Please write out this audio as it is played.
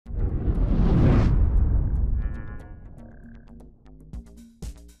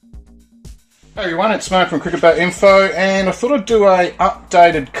Hey everyone, it's Marc from CricketBatInfo, and I thought I'd do a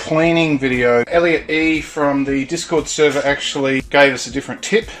updated cleaning video. Elliot E from the Discord server actually gave us a different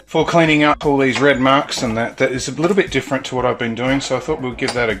tip for cleaning up all these red marks and that is a little bit different to what I've been doing, so I thought we'll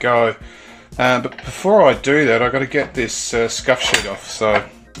give that a go. But before I do that, I've got to get this scuff sheet off. So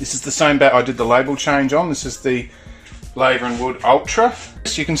this is the same bat I did the label change on. This is the Laver and Wood Ultra.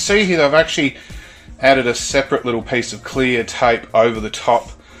 So you can see here I've actually added a separate little piece of clear tape over the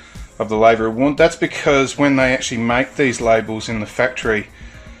top of the Laver and Wood. That's because when they actually make these labels in the factory,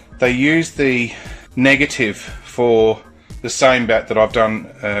 they use the negative for the same bat that I've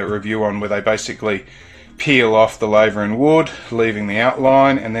done a review on, where they basically peel off the Laver and Wood, leaving the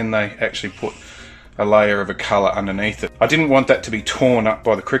outline, and then they actually put a layer of a colour underneath it. I didn't want that to be torn up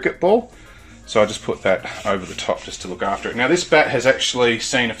by the cricket ball, so I just put that over the top just to look after it. Now this bat has actually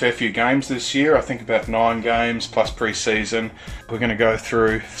seen a fair few games this year, I think about 9 games plus pre-season. We're going to go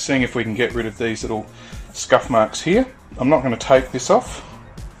through seeing if we can get rid of these little scuff marks here. I'm not going to tape this off,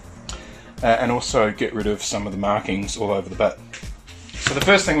 and also get rid of some of the markings all over the bat. So the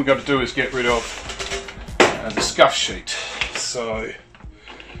first thing we've got to do is get rid of the scuff sheet. So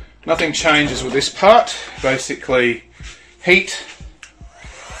nothing changes with this part. Basically heat.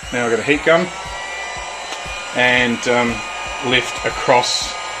 Now I've got a heat gun and lift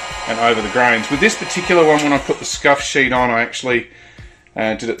across and over the grains. With this particular one, when I put the scuff sheet on, I actually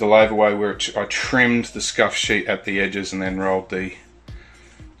did it the Laver way, where I trimmed the scuff sheet at the edges and then rolled the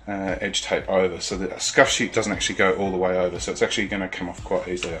edge tape over, so the scuff sheet doesn't actually go all the way over, so it's actually going to come off quite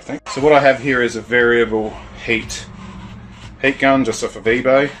easily, I think. So what I have here is a variable heat gun just off of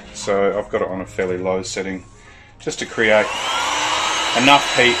eBay, so I've got it on a fairly low setting just to create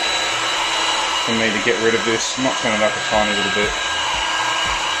enough heat for me to get rid of this. I'm not turning it up a tiny little bit.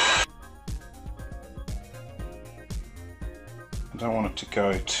 I don't want it to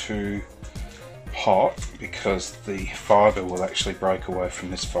go too hot because the fibre will actually break away from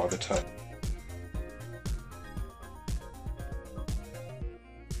this fibre tape.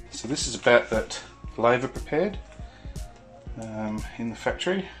 So this is a bat that Laver prepared in the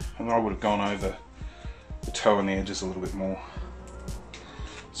factory, and I would have gone over the toe and the edges a little bit more.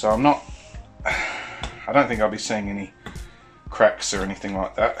 So I don't think I'll be seeing any cracks or anything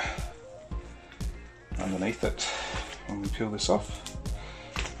like that underneath it when we peel this off.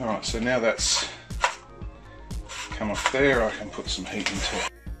 Alright, so now that's come off there, I can put some heat into it.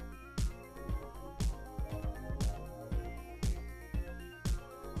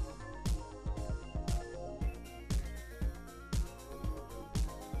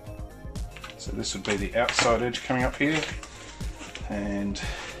 So this would be the outside edge coming up here, and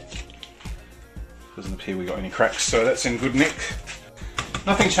doesn't appear we got any cracks, so that's in good nick.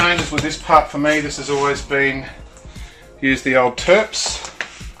 Nothing changes with this part for me. This has always been use the old terps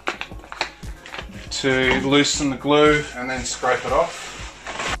to loosen the glue and then scrape it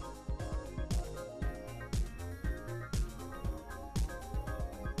off.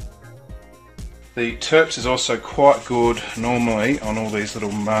 The terps is also quite good normally on all these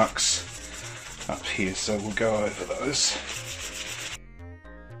little marks up here, so we'll go over those.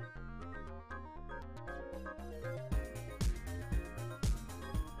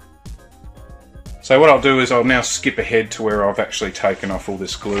 So what I'll do is I'll now skip ahead to where I've actually taken off all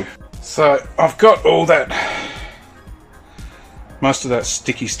this glue. So I've got all that, most of that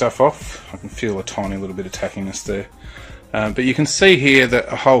sticky stuff off. I can feel a tiny little bit of tackiness there. But you can see here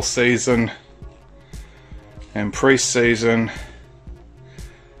that a whole season and pre-season,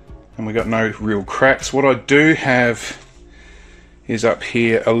 and we got no real cracks. What I do have is up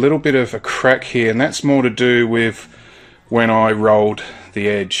here a little bit of a crack here, and that's more to do with when I rolled the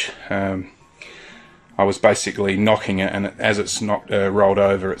edge. I was basically knocking it, and as it's not rolled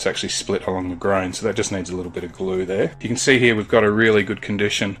over, it's actually split along the grain, so that just needs a little bit of glue there. You can see here we've got a really good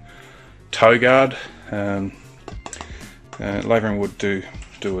condition toe guard. Laver and Wood do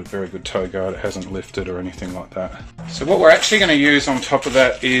a very good toe guard. It hasn't lifted or anything like that. So what we're actually going to use on top of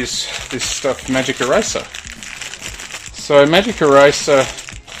that is this stuff, Magic Eraser. So Magic Eraser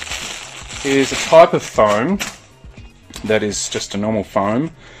is a type of foam that is just a normal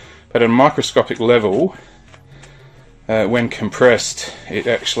foam, but at a microscopic level, when compressed, it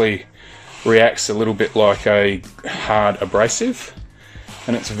actually reacts a little bit like a hard abrasive,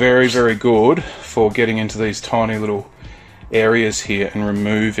 and it's very, very good for getting into these tiny little areas here and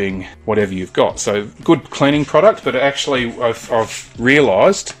removing whatever you've got. So good cleaning product, but actually I've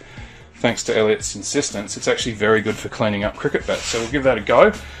realised, thanks to Elliot's insistence, it's actually very good for cleaning up cricket bats. So we'll give that a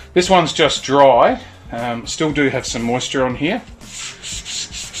go. This one's just dry, still do have some moisture on here.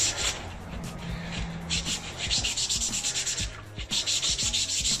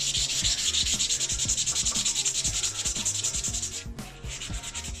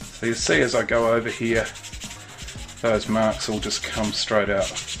 So you see as I go over here, those marks all just come straight out.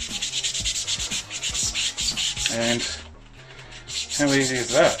 And how easy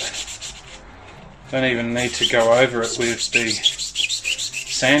is that? Don't even need to go over it with the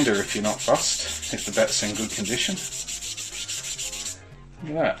sander if you're not fussed, if the bat's in good condition.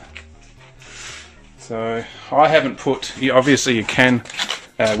 Look at that. So I haven't put, obviously you can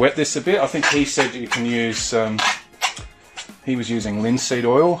wet this a bit. I think he said you can use, he was using linseed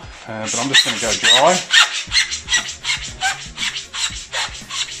oil, but I'm just going to go dry.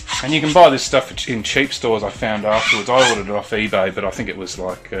 And you can buy this stuff in cheap stores, I found afterwards. I ordered it off eBay, but I think it was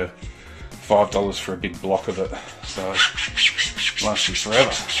like $5 for a big block of it. So it lasts you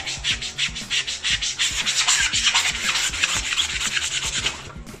forever.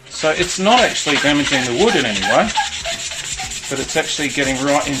 So it's not actually damaging the wood in any way, but it's actually getting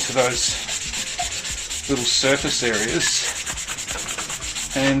right into those little surface areas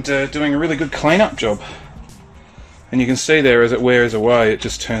and doing a really good cleanup job. And you can see there as it wears away, it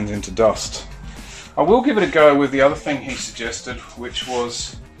just turns into dust. I will give it a go with the other thing he suggested, which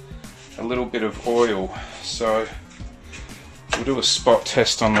was a little bit of oil. So we'll do a spot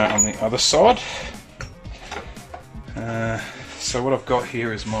test on that on the other side. So what I've got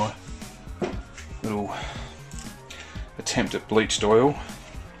here is my little attempt at bleached oil,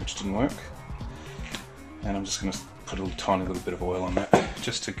 which didn't work. And I'm just going to put a tiny little bit of oil on that,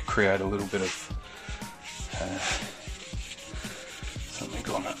 just to create a little bit of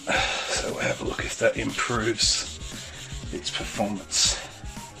something on it. So we'll have a look if that improves its performance.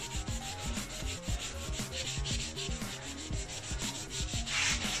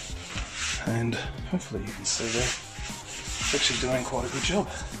 And hopefully you can see there, it's actually doing quite a good job.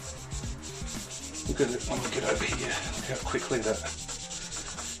 Look at it when we get over here, look how quickly that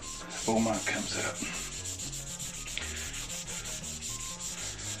ball mark comes out.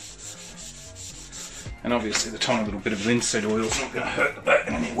 And obviously the tiny little bit of linseed oil is not going to hurt the bat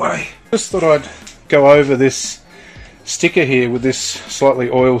in any way. Just thought I'd go over this sticker here with this slightly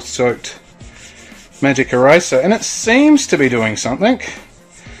oil soaked magic eraser, and it seems to be doing something.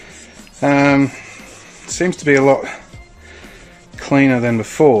 Seems to be a lot cleaner than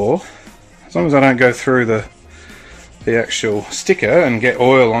before. As long as I don't go through the actual sticker and get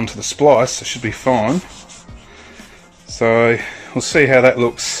oil onto the splice, it should be fine. So we'll see how that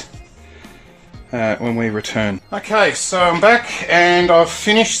looks when we return. Okay, so I'm back and I've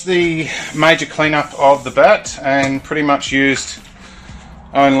finished the major cleanup of the bat and pretty much used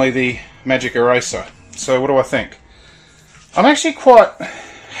only the magic eraser. So what do I think? I'm actually quite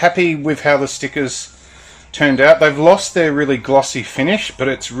happy with how the stickers turned out. They've lost their really glossy finish, but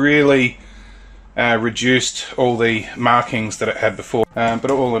it's really reduced all the markings that it had before. But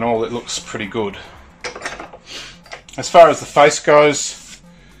all in all, it looks pretty good. As far as the face goes,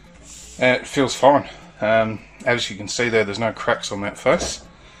 it feels fine. As you can see there, there's no cracks on that face,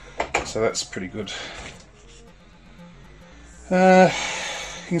 so that's pretty good. You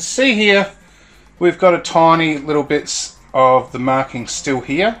can see here we've got a tiny little bits of the marking still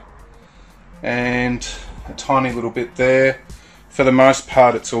here and a tiny little bit there. For the most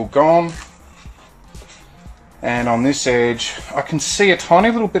part it's all gone, and on this edge I can see a tiny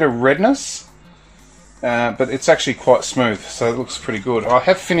little bit of redness, but it's actually quite smooth, so it looks pretty good. I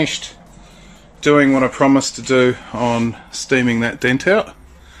have finished doing what I promised to do on steaming that dent out.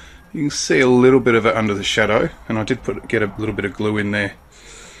 You can see a little bit of it under the shadow, and I did get a little bit of glue in there.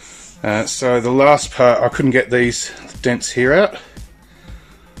 So the last part, I couldn't get these dents here out.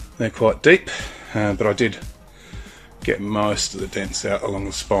 They're quite deep, but I did get most of the dents out along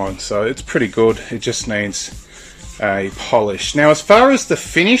the spine, so it's pretty good. It just needs a polish. Now as far as the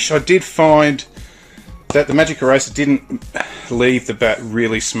finish, I did find that the magic eraser didn't leave the bat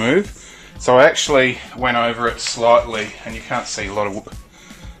really smooth. So I actually went over it slightly, and you can't see a lot of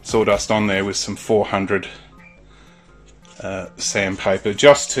sawdust on there, with some 400 sandpaper,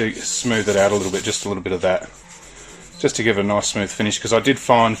 just to smooth it out a little bit, just a little bit of that, just to give it a nice smooth finish, because I did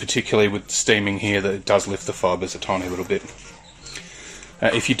find, particularly with steaming here, that it does lift the fibres a tiny little bit.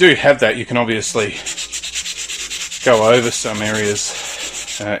 If you do have that, you can obviously go over some areas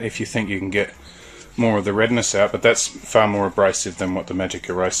if you think you can get more of the redness out, but that's far more abrasive than what the magic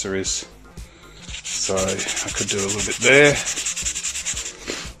eraser is. So I could do a little bit there,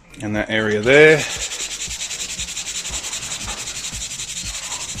 and that area there.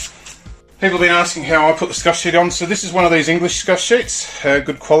 People have been asking how I put the scuff sheet on. So this is one of these English scuff sheets,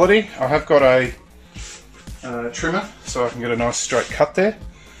 good quality. I have got a trimmer, so I can get a nice straight cut there,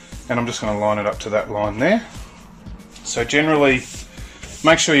 and I'm just going to line it up to that line there. So generally,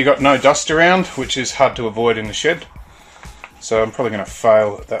 make sure you've got no dust around, which is hard to avoid in the shed. So I'm probably going to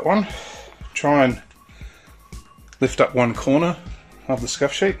fail at that one. Try and lift up one corner of the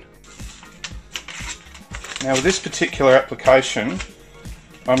scuff sheet. Now with this particular application,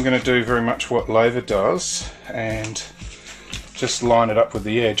 I'm going to do very much what Laver does and just line it up with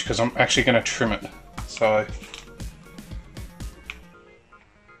the edge, because I'm actually going to trim it. So,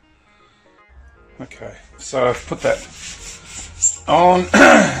 okay, so I've put that on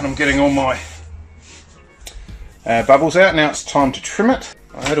and I'm getting all my bubbles out. Now it's time to trim it.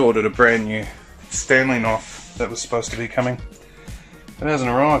 I had ordered a brand new Stanley knife that was supposed to be coming. It hasn't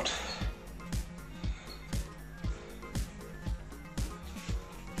arrived.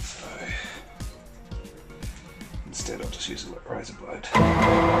 So, instead I'll just use a razor blade.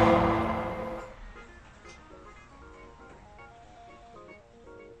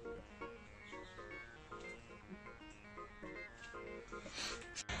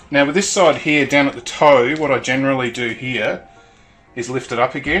 Now with this side here down at the toe, what I generally do here is lift it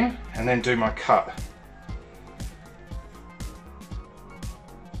up again and then do my cut.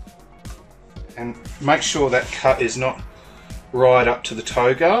 And make sure that cut is not right up to the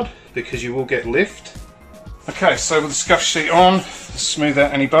toe guard, because you will get lift. Okay, so with the scuff sheet on, smooth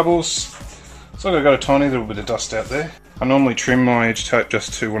out any bubbles. So I've got a tiny little bit of dust out there. I normally trim my edge tape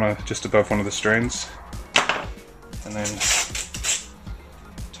just to just above one of the strands, and then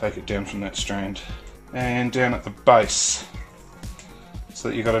take it down from that strand and down at the base, so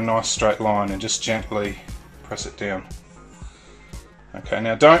that you've got a nice straight line, and just gently press it down. Okay,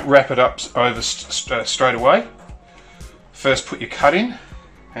 now don't wrap it up over straight away. First put your cut in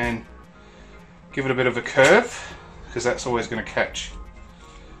and give it a bit of a curve, because that's always going to catch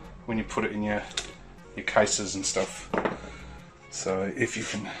when you put it in your cases and stuff. So if you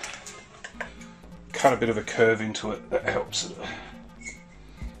can cut a bit of a curve into it, that helps it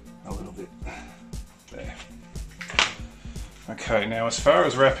a little bit. There. Okay, now as far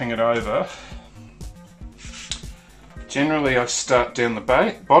as wrapping it over, generally I start down the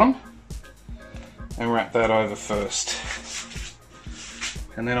bottom and wrap that over first,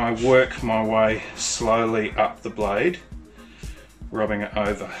 and then I work my way slowly up the blade, rubbing it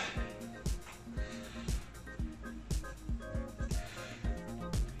over.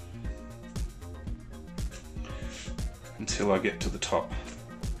 Until I get to the top.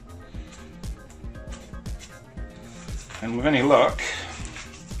 And with any luck,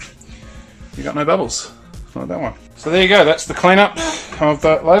 you got no bubbles, like that one. So there you go, that's the cleanup of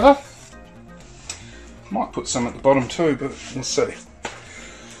that Laver. Might put some at the bottom too, but we'll see.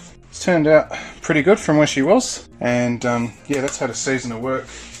 It's turned out pretty good from where she was, and yeah, that's had a season of work.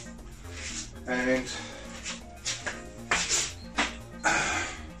 And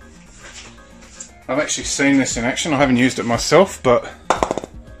I've actually seen this in action. I haven't used it myself, but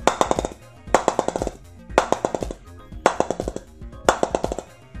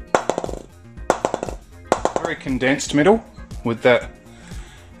very condensed middle with that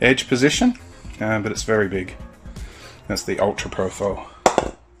edge position, but it's very big. That's the ultra profile.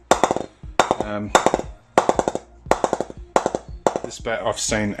 This bat I've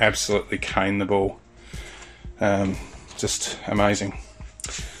seen absolutely cane the ball. Just amazing.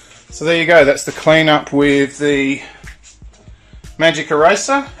 So there you go, that's the cleanup with the magic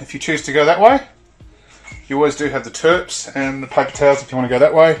eraser, if you choose to go that way. You always do have the terps and the paper towels if you want to go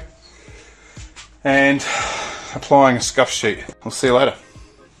that way. And applying a scuff sheet. We'll see you later.